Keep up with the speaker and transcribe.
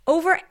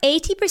Over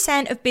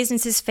 80% of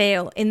businesses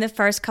fail in the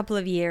first couple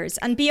of years,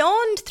 and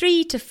beyond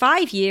 3 to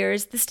 5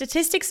 years, the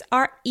statistics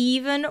are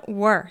even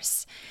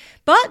worse.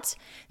 But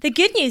the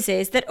good news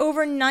is that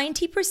over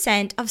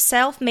 90% of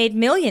self-made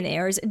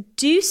millionaires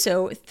do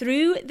so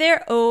through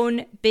their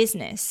own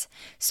business.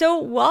 So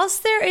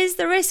whilst there is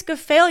the risk of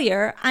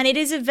failure, and it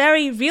is a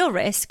very real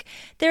risk,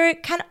 there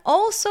can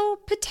also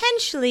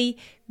potentially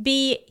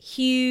be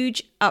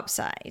huge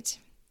upside.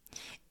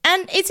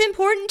 And it's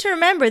important to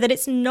remember that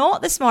it's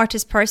not the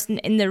smartest person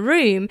in the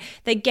room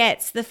that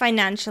gets the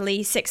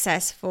financially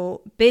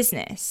successful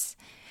business,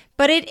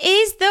 but it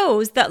is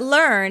those that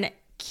learn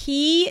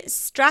key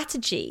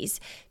strategies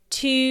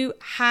to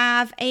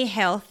have a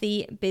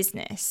healthy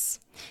business.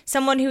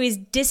 Someone who is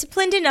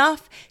disciplined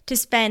enough to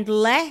spend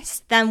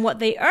less than what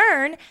they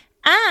earn,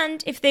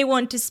 and if they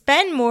want to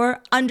spend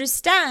more,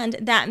 understand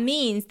that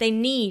means they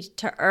need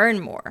to earn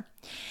more.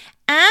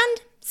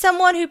 And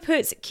someone who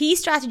puts key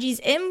strategies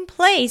in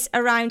place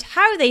around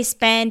how they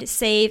spend,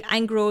 save,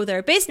 and grow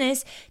their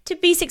business to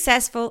be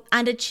successful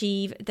and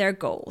achieve their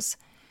goals.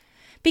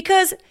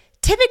 Because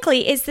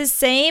typically it's the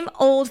same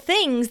old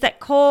things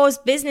that cause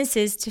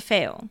businesses to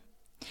fail.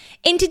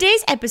 In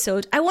today's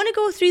episode, I want to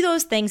go through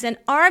those things and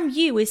arm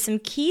you with some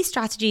key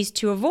strategies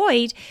to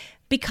avoid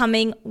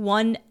becoming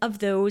one of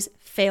those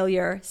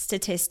failure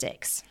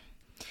statistics.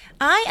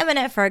 I am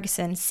Annette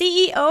Ferguson,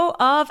 CEO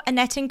of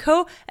Annette &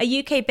 Co, a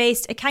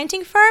UK-based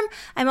accounting firm.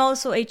 I'm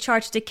also a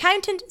chartered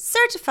accountant,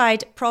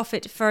 certified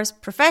Profit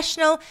First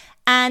professional,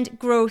 and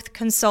growth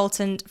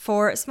consultant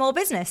for small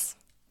business.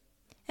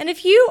 And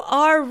if you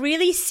are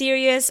really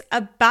serious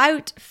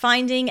about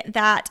finding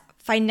that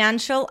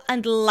financial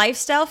and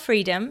lifestyle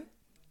freedom,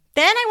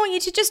 then I want you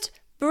to just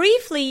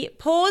briefly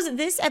pause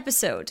this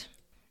episode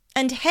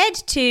and head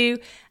to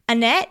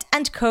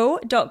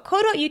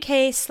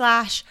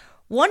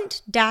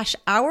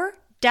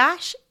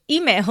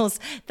annetteandco.co.uk/want-hour-emails.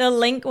 The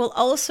link will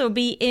also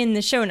be in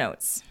the show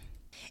notes.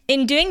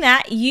 In doing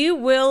that, you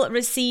will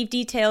receive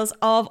details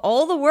of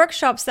all the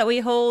workshops that we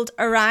hold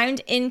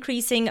around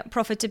increasing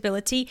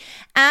profitability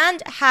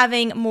and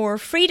having more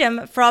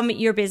freedom from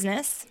your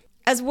business,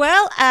 as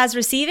well as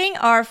receiving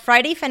our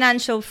Friday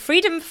Financial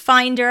Freedom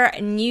Finder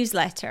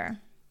newsletter.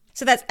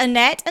 So that's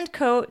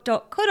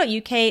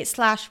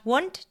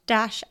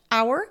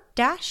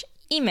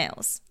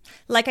annetteandco.co.uk/want-hour-emails.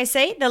 Like I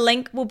say, the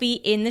link will be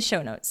in the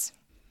show notes.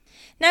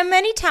 Now,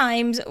 many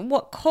times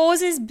what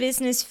causes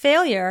business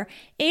failure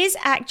is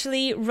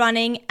actually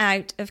running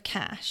out of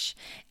cash.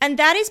 And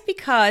that is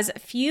because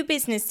few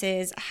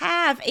businesses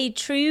have a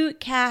true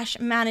cash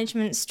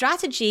management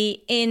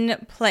strategy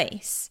in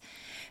place.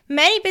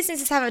 Many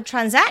businesses have a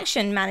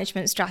transaction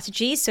management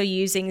strategy, so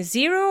using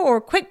Xero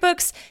or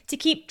QuickBooks to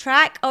keep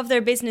track of their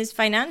business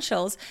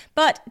financials,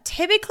 but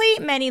typically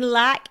many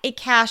lack a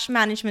cash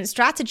management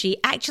strategy,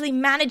 actually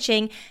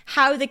managing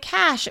how the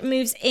cash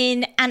moves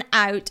in and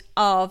out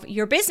of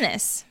your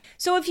business.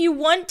 So if you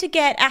want to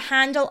get a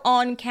handle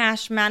on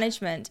cash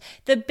management,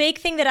 the big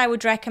thing that I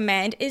would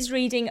recommend is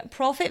reading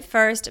Profit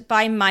First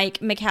by Mike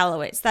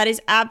Michalowicz. That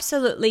is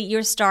absolutely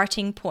your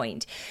starting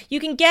point. You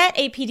can get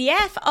a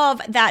PDF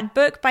of that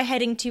book by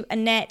heading to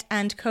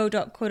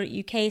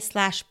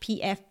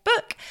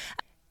annetteandco.co.uk/pfbook.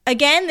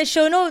 Again, the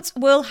show notes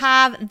will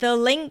have the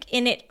link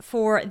in it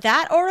for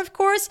that, or of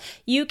course,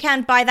 you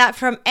can buy that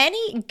from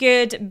any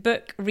good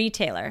book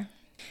retailer.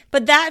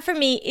 But that for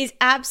me is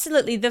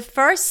absolutely the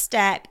first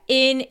step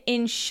in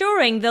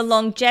ensuring the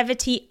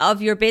longevity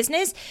of your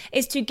business,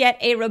 is to get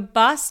a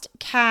robust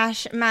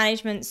cash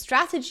management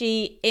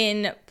strategy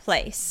in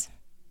place.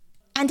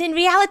 And in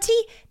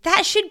reality,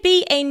 that should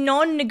be a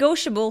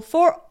non-negotiable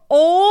for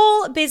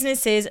all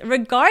businesses,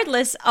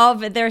 regardless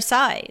of their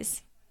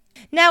size.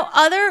 Now,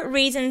 other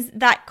reasons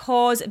that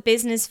cause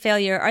business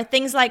failure are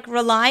things like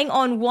relying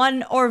on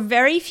one or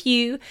very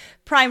few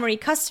primary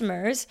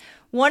customers,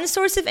 one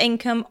source of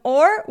income,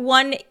 or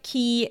one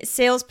key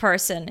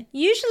salesperson,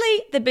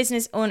 usually the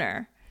business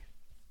owner.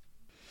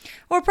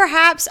 Or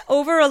perhaps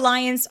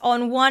over-reliance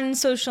on one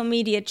social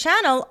media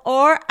channel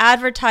or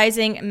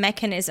advertising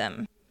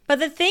mechanism. But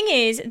the thing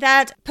is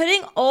that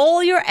putting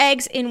all your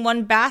eggs in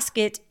one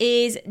basket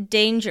is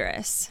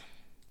dangerous,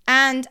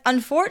 and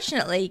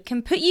unfortunately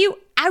can put you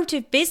out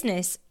of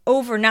business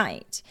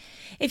overnight.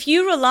 If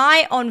you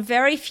rely on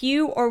very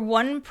few or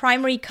one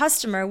primary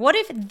customer, what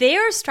if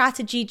their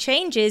strategy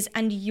changes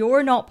and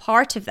you're not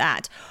part of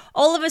that?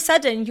 All of a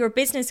sudden, your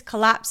business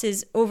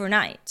collapses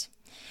overnight.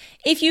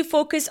 If you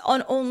focus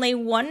on only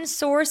one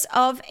source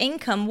of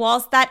income,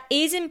 whilst that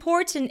is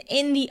important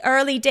in the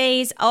early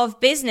days of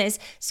business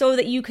so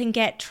that you can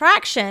get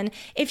traction,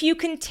 if you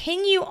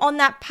continue on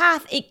that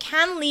path, it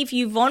can leave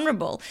you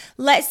vulnerable.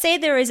 Let's say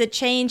there is a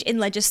change in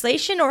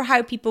legislation or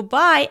how people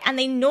buy, and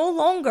they no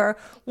longer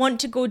want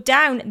to go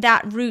down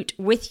that route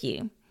with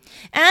you.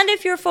 And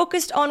if you're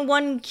focused on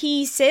one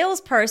key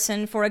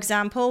salesperson, for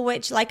example,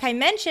 which, like I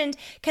mentioned,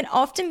 can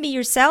often be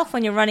yourself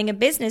when you're running a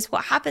business,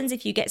 what happens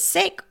if you get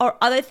sick or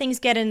other things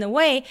get in the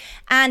way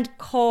and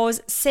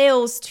cause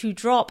sales to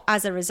drop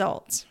as a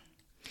result?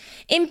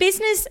 In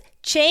business,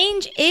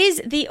 change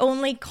is the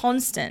only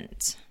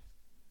constant.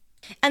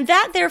 And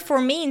that therefore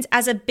means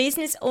as a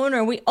business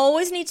owner, we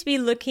always need to be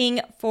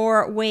looking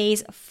for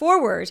ways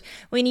forward.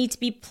 We need to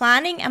be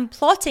planning and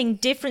plotting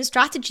different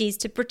strategies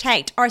to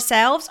protect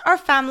ourselves, our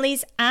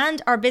families,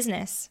 and our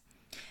business.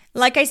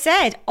 Like I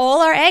said,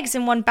 all our eggs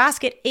in one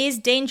basket is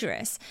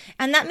dangerous.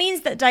 And that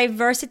means that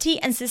diversity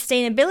and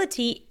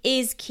sustainability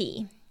is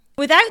key.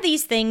 Without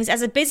these things,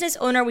 as a business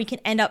owner, we can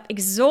end up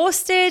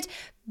exhausted,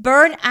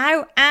 burn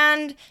out,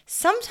 and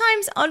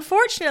sometimes,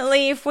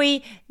 unfortunately, if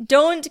we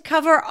don't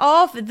cover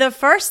off the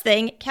first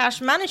thing, cash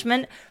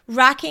management,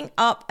 racking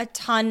up a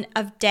ton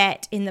of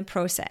debt in the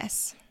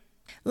process.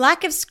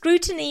 Lack of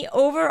scrutiny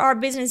over our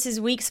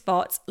business's weak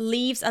spots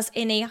leaves us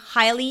in a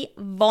highly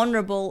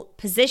vulnerable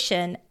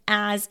position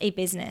as a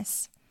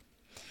business.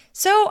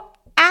 So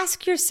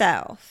ask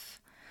yourself,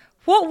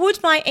 what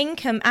would my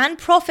income and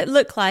profit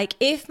look like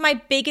if my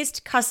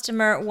biggest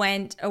customer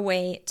went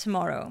away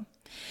tomorrow?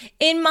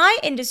 In my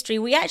industry,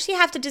 we actually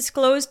have to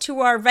disclose to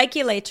our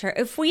regulator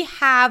if we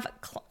have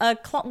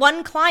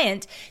one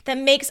client that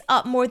makes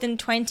up more than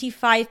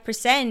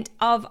 25%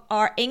 of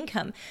our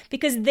income,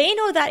 because they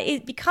know that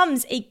it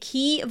becomes a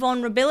key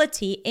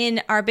vulnerability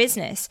in our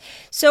business.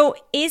 So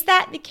is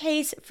that the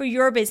case for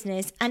your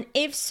business? And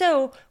if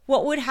so,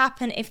 what would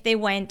happen if they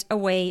went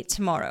away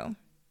tomorrow?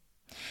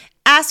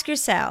 Ask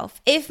yourself,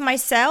 if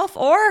myself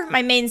or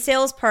my main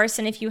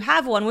salesperson, if you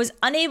have one, was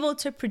unable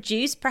to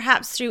produce,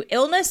 perhaps through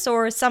illness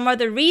or some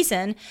other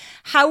reason,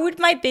 how would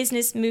my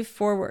business move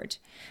forward?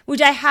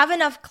 Would I have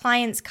enough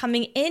clients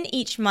coming in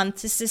each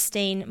month to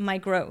sustain my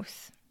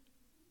growth?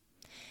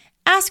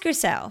 Ask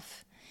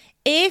yourself,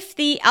 if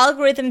the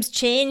algorithms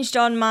changed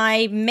on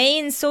my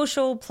main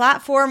social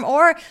platform,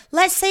 or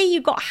let's say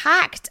you got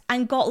hacked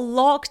and got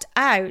locked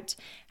out,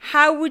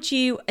 how would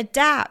you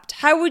adapt?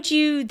 How would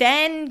you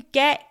then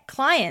get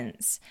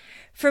clients?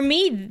 For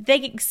me,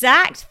 the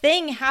exact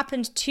thing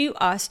happened to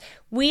us.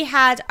 We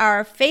had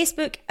our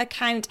Facebook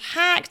account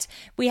hacked,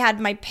 we had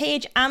my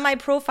page and my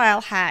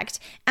profile hacked,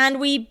 and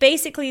we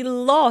basically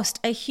lost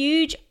a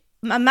huge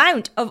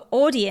amount of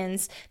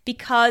audience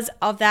because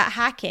of that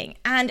hacking,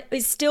 and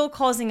it's still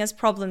causing us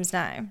problems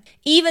now.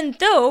 Even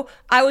though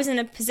I was in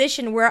a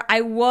position where I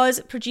was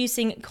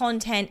producing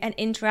content and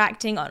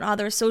interacting on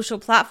other social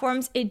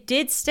platforms, it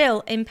did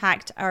still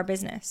impact our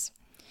business.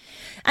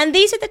 And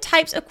these are the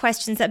types of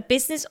questions that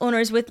business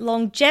owners with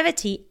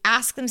longevity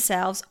ask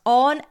themselves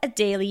on a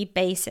daily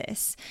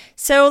basis.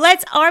 So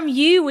let's arm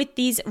you with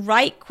these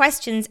right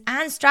questions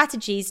and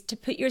strategies to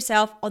put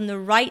yourself on the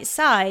right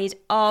side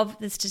of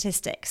the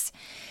statistics.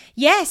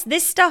 Yes,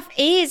 this stuff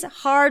is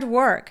hard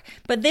work,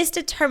 but this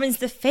determines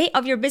the fate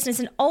of your business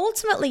and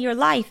ultimately your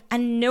life,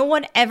 and no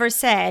one ever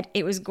said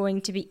it was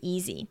going to be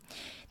easy.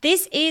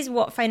 This is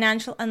what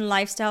financial and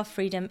lifestyle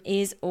freedom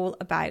is all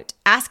about.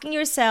 Asking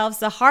yourselves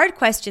the hard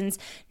questions,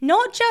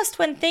 not just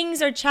when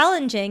things are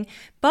challenging,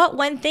 but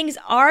when things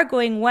are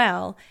going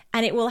well,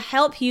 and it will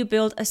help you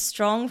build a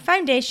strong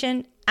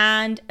foundation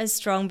and a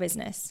strong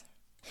business.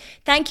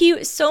 Thank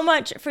you so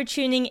much for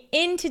tuning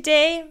in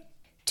today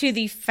to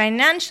the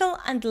Financial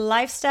and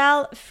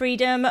Lifestyle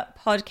Freedom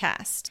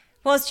Podcast.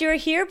 Whilst you're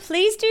here,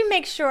 please do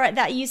make sure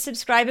that you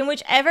subscribe in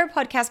whichever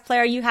podcast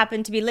player you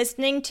happen to be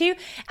listening to.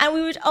 And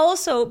we would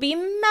also be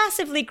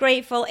massively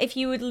grateful if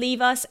you would leave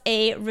us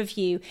a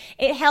review.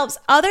 It helps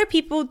other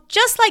people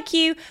just like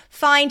you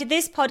find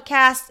this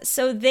podcast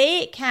so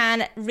they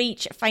can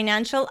reach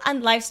financial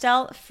and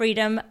lifestyle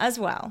freedom as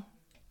well.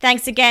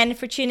 Thanks again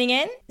for tuning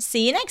in.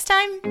 See you next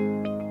time.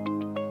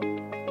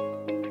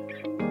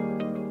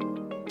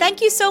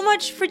 Thank you so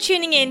much for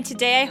tuning in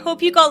today. I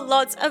hope you got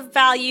lots of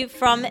value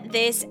from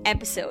this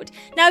episode.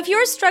 Now, if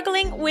you're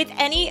struggling with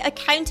any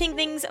accounting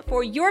things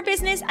for your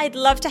business, I'd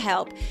love to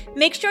help.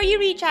 Make sure you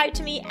reach out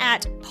to me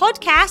at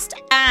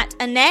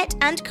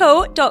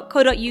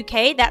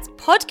podcast@annetteandco.co.uk. That's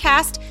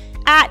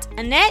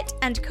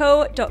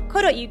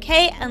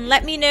podcast@annetteandco.co.uk, and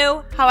let me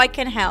know how I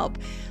can help.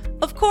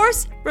 Of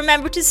course,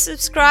 remember to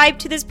subscribe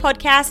to this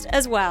podcast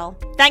as well.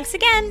 Thanks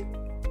again.